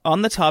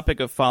On the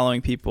topic of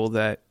following people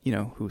that,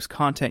 whose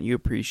content you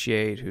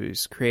appreciate,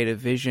 whose creative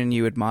vision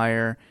you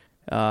admire,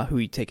 who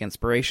you take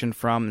inspiration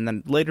from, and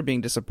then later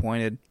being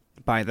disappointed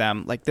by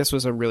them, like this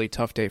was a really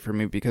tough day for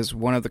me because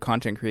one of the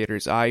content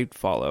creators I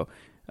follow,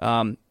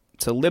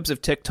 so Libs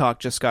of TikTok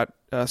just got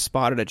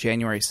spotted at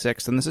January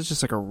 6th, and this is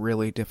just like a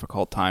really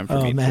difficult time for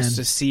me just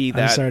to see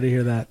that. I'm sorry to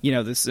hear that.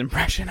 This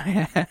impression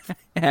I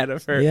had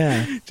of her,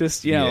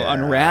 just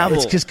unravel.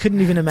 It's just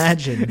couldn't even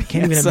imagine.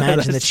 Can't even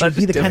imagine that she'd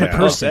be the kind of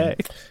person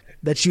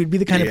that she would be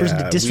the kind of person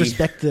to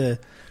disrespect the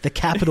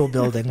Capitol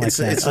building like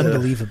that. It's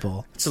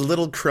unbelievable. It's a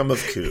little crumb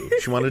of coup.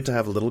 She wanted to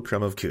have a little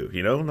crumb of coup,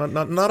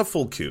 not a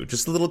full coup,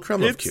 just a little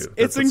crumb of coup.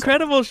 It's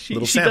incredible. She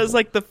does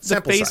like the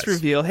face size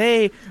reveal.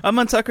 Hey, I'm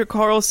on Tucker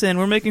Carlson.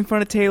 We're making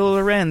fun of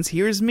Taylor Lorenz.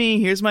 Here's me.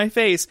 Here's my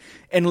face.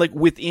 And like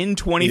within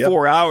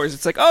 24 hours,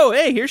 it's like, oh,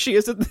 hey, here she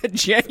is at the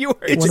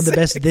January. One of the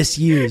best this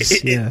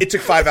used. It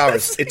took 5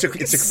 hours. It took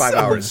 5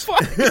 hours.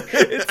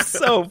 It's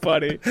so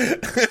funny.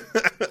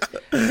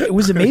 It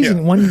was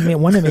amazing.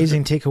 One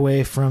amazing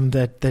takeaway from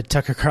the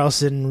Tucker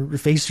Carlson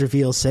face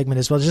reveal segment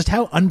as well, just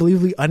how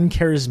unbelievably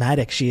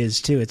uncharismatic she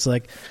is too. It's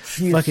like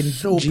fucking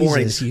so Jesus.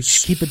 Boring. You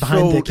keep it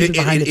behind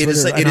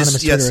the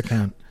anonymous Twitter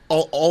account.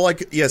 All I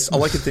could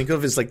think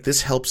of is like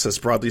this helps us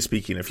broadly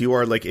speaking. If you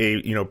are like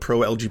a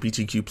pro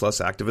LGBTQ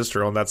plus activist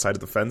or on that side of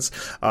the fence,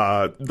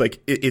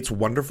 it's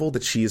wonderful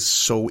that she is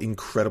so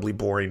incredibly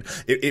boring.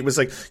 It was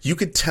like you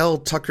could tell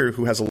Tucker,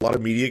 who has a lot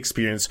of media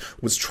experience,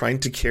 was trying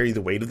to carry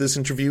the weight of this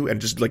interview and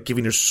just like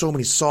giving her so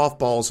many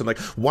softballs and like,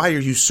 why are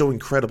you so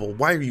incredible?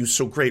 Why are you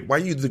so great? Why are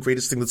you the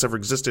greatest thing that's ever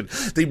existed?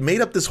 They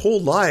made up this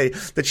whole lie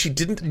that she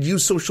didn't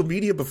use social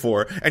media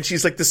before, and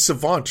she's like this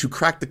savant who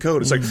cracked the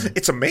code. It's like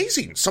it's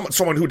amazing.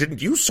 Someone who didn't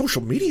use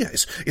social media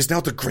is now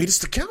the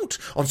greatest account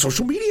on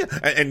social media,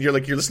 and you're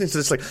listening to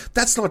this like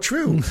that's not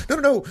true.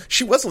 No,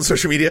 she was on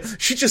social media,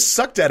 she just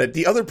sucked at it.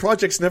 The other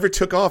projects never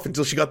took off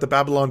until she got the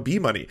Babylon Bee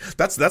money.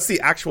 That's the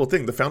actual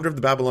thing. The founder of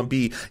the Babylon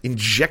Bee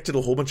injected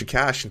a whole bunch of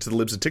cash into the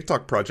Libs of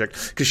TikTok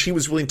project because she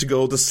was willing to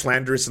go the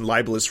slanderous and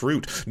libelous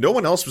route. No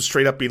one else was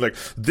straight up being like,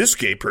 this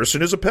gay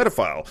person is a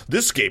pedophile,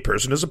 this gay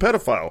person is a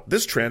pedophile,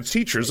 this trans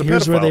teacher is a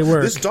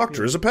pedophile, this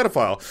doctor is a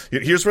pedophile,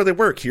 here's where they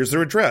work, here's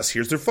their address,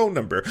 here's their phone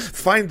number,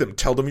 find them,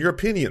 tell them your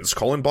opinions,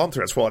 call in bomb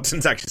threats. Well, I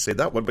didn't actually say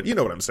that one, but you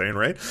know what I'm saying,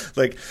 right?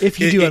 Like, if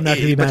you do, I'm not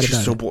going to be mad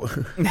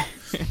about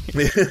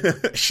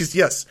it. She's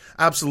yes,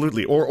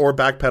 absolutely, or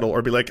backpedal,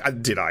 or be like,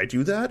 did I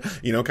do that?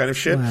 Kind of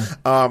shit.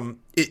 Wow.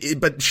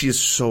 But she is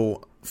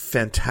so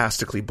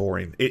fantastically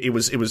boring. I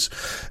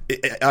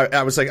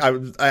was like,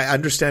 I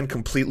understand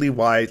completely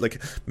why.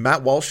 Like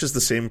Matt Walsh is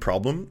the same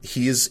problem.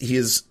 He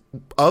is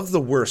of the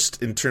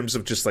worst in terms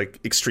of just like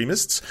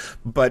extremists,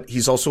 but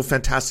he's also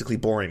fantastically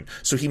boring.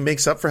 So he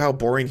makes up for how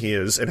boring he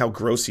is and how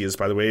gross he is,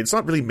 by the way. It's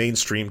not really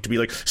mainstream to be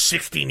like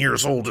 16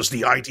 years old is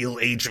the ideal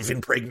age of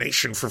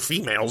impregnation for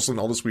females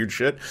and all this weird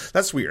shit.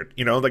 That's weird.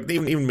 Like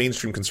even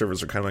mainstream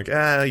conservatives are kind of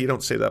like, you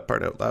don't say that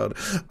part out loud.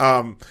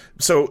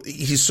 So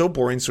he's so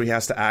boring, so he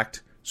has to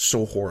act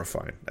so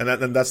horrifying,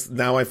 and that's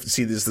now I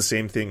see this the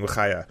same thing with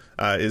Chaya.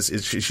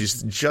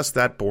 She's just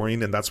that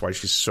boring, and that's why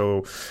she's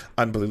so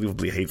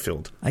unbelievably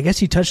hate-filled. I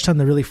guess you touched on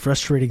the really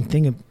frustrating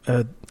thing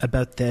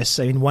about this.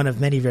 I mean, one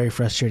of many very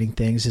frustrating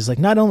things is like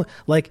not only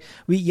like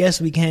we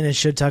can and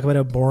should talk about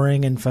how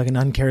boring and fucking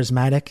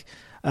uncharismatic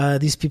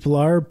these people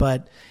are,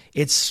 but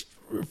it's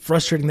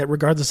frustrating that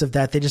regardless of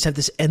that, they just have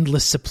this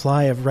endless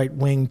supply of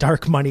right-wing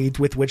dark money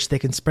with which they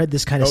can spread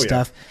this kind of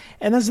stuff.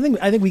 And that's the thing.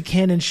 I think we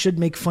can and should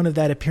make fun of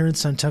that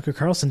appearance on Tucker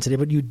Carlson today,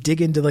 but you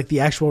dig into like the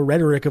actual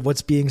rhetoric of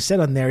what's being said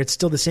on there, it's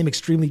still the same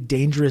extremely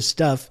dangerous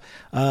stuff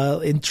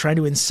in trying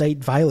to incite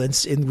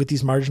violence with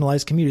these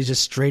marginalized communities,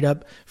 just straight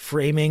up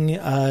framing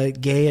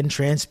gay and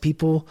trans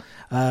people,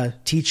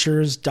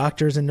 teachers,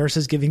 doctors, and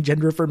nurses giving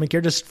gender-affirming care,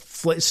 just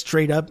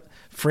straight up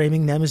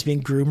framing them as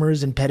being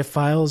groomers and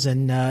pedophiles,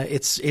 and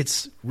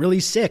it's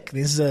really sick.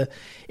 This is a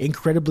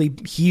incredibly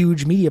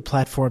huge media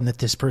platform that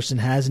this person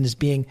has, and is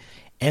being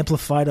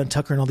amplified on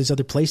Tucker and all these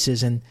other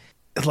places. And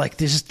like,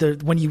 there's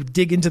just when you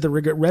dig into the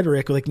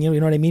rhetoric, like you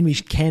know what I mean. We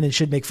can and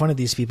should make fun of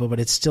these people, but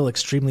it's still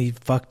extremely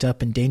fucked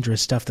up and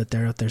dangerous stuff that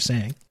they're out there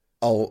saying.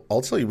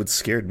 I'll tell you what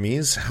scared me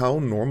is how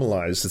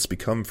normalized it's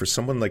become for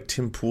someone like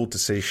Tim Pool to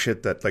say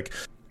shit that like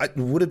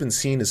would have been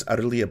seen as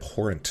utterly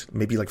abhorrent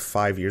maybe like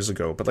 5 years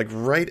ago, but like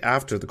right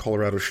after the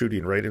Colorado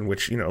shooting, right, in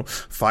which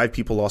 5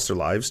 people lost their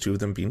lives, 2 of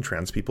them being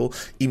trans people,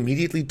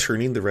 immediately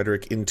turning the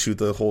rhetoric into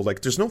the whole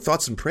like there's no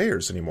thoughts and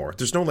prayers anymore.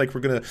 There's no like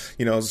we're gonna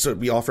so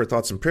we offer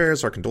thoughts and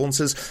prayers, our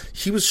condolences.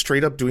 He was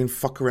straight up doing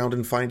fuck around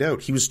and find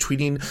out. He was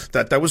tweeting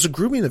that was a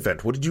grooming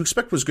event. What did you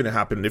expect was going to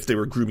happen if they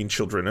were grooming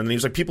children? And then he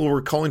was like, people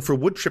were calling for a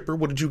wood chipper.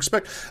 What did you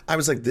expect? I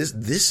was like,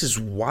 this is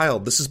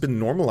wild. This has been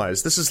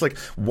normalized. This is like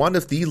one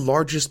of the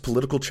largest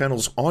political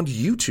channels on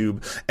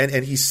YouTube,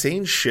 and he's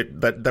saying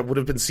shit that would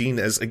have been seen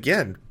as,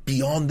 again,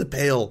 beyond the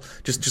pale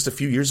just a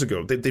few years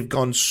ago. They've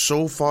gone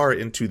so far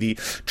into the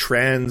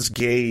trans,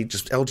 gay,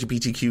 just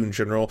LGBTQ in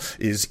general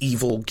is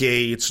evil,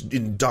 gay, it's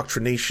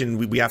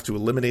indoctrination, we have to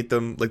eliminate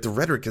them. Like the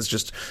rhetoric is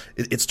just,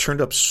 it's turned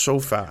up so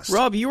fast.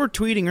 Rob, you were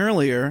tweeting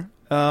earlier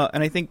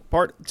And I think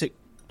to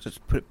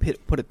just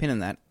put a pin in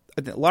that,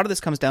 a lot of this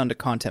comes down to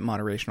content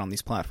moderation on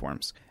these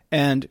platforms.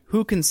 And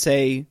who can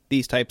say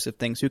these types of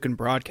things, who can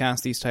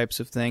broadcast these types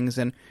of things.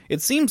 And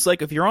it seems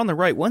like if you're on the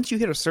right, once you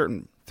hit a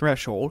certain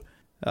threshold,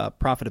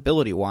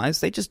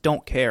 profitability-wise, they just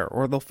don't care.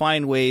 Or they'll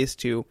find ways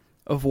to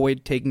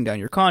avoid taking down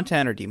your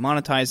content or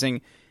demonetizing.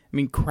 I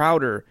mean,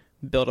 Crowder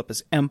built up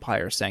his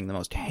empire saying the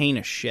most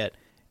heinous shit.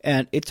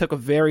 And it took a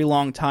very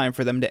long time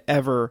for them to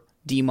ever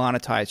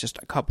demonetize just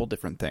a couple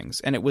different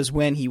things. And it was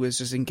when he was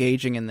just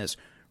engaging in this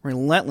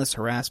relentless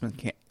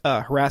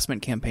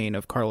harassment campaign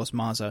of Carlos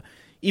Maza,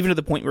 even to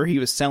the point where he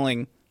was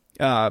selling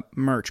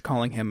merch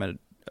calling him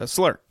a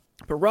slur.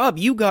 But Rob,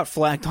 you got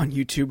flagged on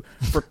YouTube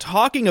for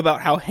talking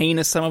about how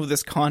heinous some of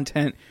this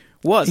content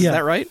was. Yeah. Is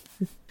that right?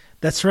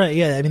 That's right.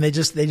 Yeah. I mean, they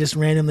just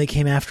randomly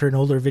came after an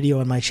older video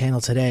on my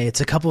channel today.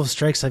 It's a couple of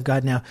strikes I've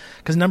got now.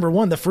 Because number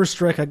one, the first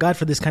strike I got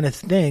for this kind of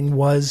thing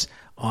was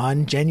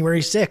on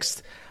January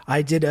 6th.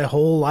 I did a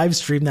whole live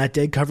stream that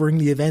day covering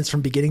the events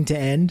from beginning to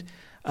end.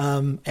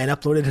 And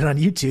uploaded it on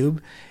YouTube,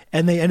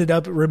 and they ended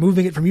up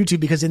removing it from YouTube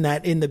because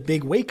in the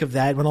big wake of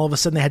that, when all of a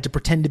sudden they had to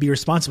pretend to be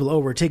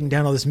responsible, we're taking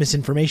down all this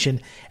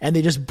misinformation, and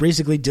they just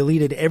basically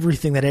deleted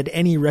everything that had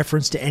any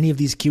reference to any of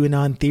these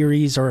QAnon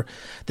theories or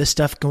the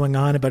stuff going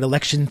on about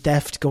election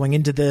theft going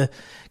into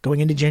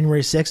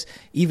January 6th.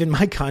 Even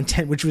my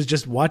content, which was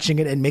just watching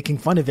it and making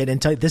fun of it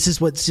and this is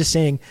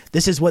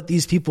what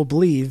these people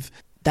believe,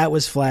 that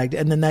was flagged.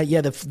 And then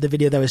the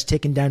video that was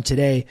taken down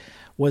today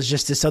was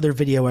just this other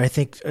video where I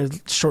think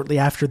shortly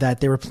after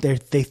that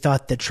they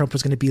thought that Trump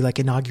was going to be like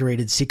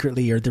inaugurated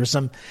secretly, or there was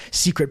some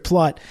secret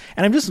plot.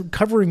 And I'm just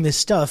covering this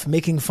stuff,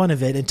 making fun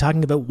of it and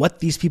talking about what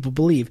these people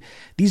believe.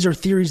 These are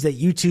theories that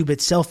YouTube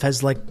itself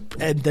has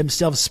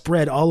themselves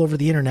spread all over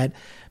the internet,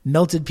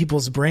 melted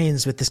people's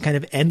brains with this kind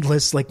of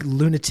endless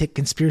lunatic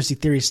conspiracy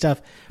theory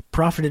stuff,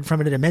 profited from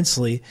it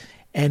immensely.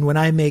 And when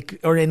I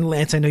and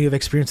Lance, I know you have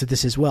experience with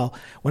this as well.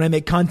 When I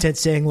make content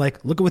saying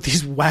look at what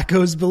these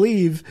wackos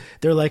believe,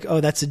 they're like, oh,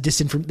 that's a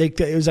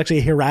it was actually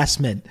a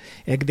harassment.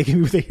 They came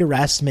me with a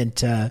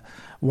harassment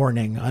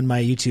warning on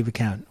my YouTube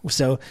account.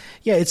 So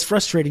yeah, it's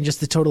frustrating, just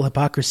the total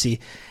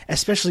hypocrisy,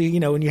 especially,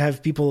 when you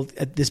have people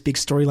at this big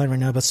storyline right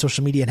now about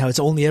social media and how it's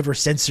only ever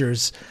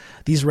censors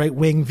these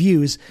right-wing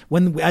views,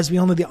 when, as we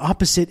all know, the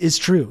opposite is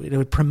true.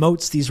 It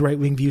promotes these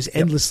right-wing views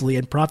endlessly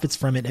and profits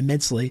from it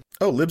immensely.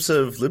 Oh, libs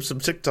of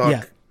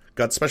TikTok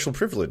got special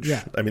privilege.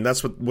 Yeah. I mean,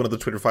 that's what one of the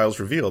Twitter files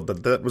revealed,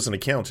 that was an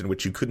account in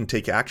which you couldn't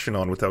take action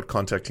on without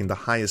contacting the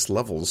highest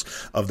levels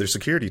of their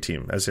security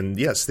team. As in,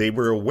 yes, they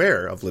were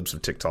aware of libs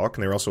of TikTok,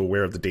 and they were also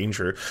aware of the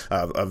danger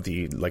of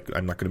the,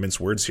 I'm not going to mince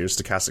words here,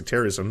 stochastic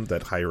terrorism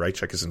that higher right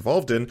check is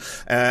involved in,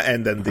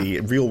 and then the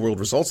real-world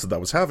results that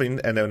was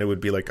having, and then it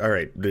would be like, all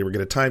right, they were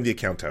going to time the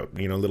account out,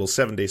 a little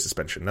 7-day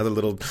suspension, another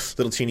little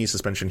teeny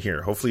suspension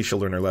here. Hopefully she'll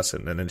learn her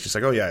lesson. And then she's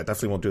like, oh yeah, I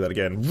definitely won't do that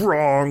again.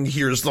 Wrong!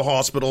 Here's the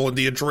hospital and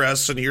the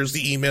address, and here's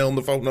the email and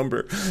the phone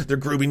number. They're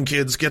grooming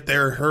kids. Get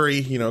there,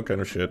 hurry,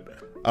 kind of shit.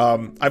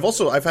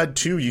 I've had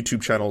 2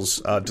 YouTube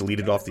channels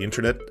deleted off the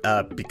internet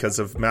because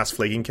of mass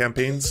flagging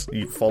campaigns,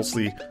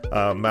 falsely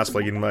mass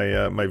flagging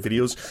my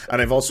videos,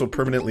 and I've also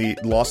permanently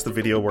lost the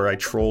video where I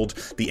trolled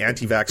the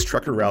anti-vax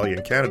trucker rally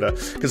in Canada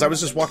because I was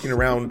just walking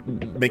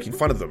around making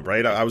fun of them,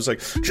 right? I was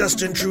like,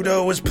 Justin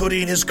Trudeau is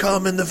putting his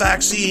cum in the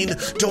vaccine.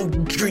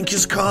 Don't drink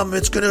his cum.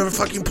 It's gonna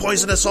fucking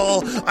poison us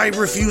all. I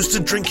refuse to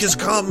drink his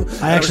cum.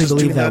 I actually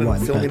believe that one.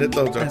 Filming it,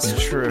 though.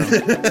 That's true.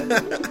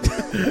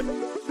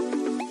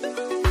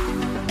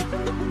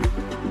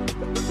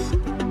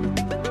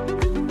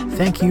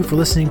 Thank you for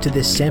listening to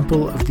this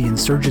sample of the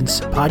Insurgents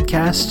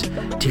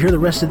podcast. To hear the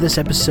rest of this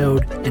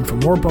episode and for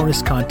more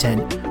bonus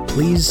content,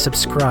 please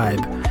subscribe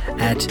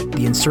at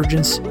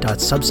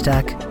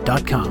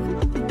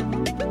theinsurgents.substack.com.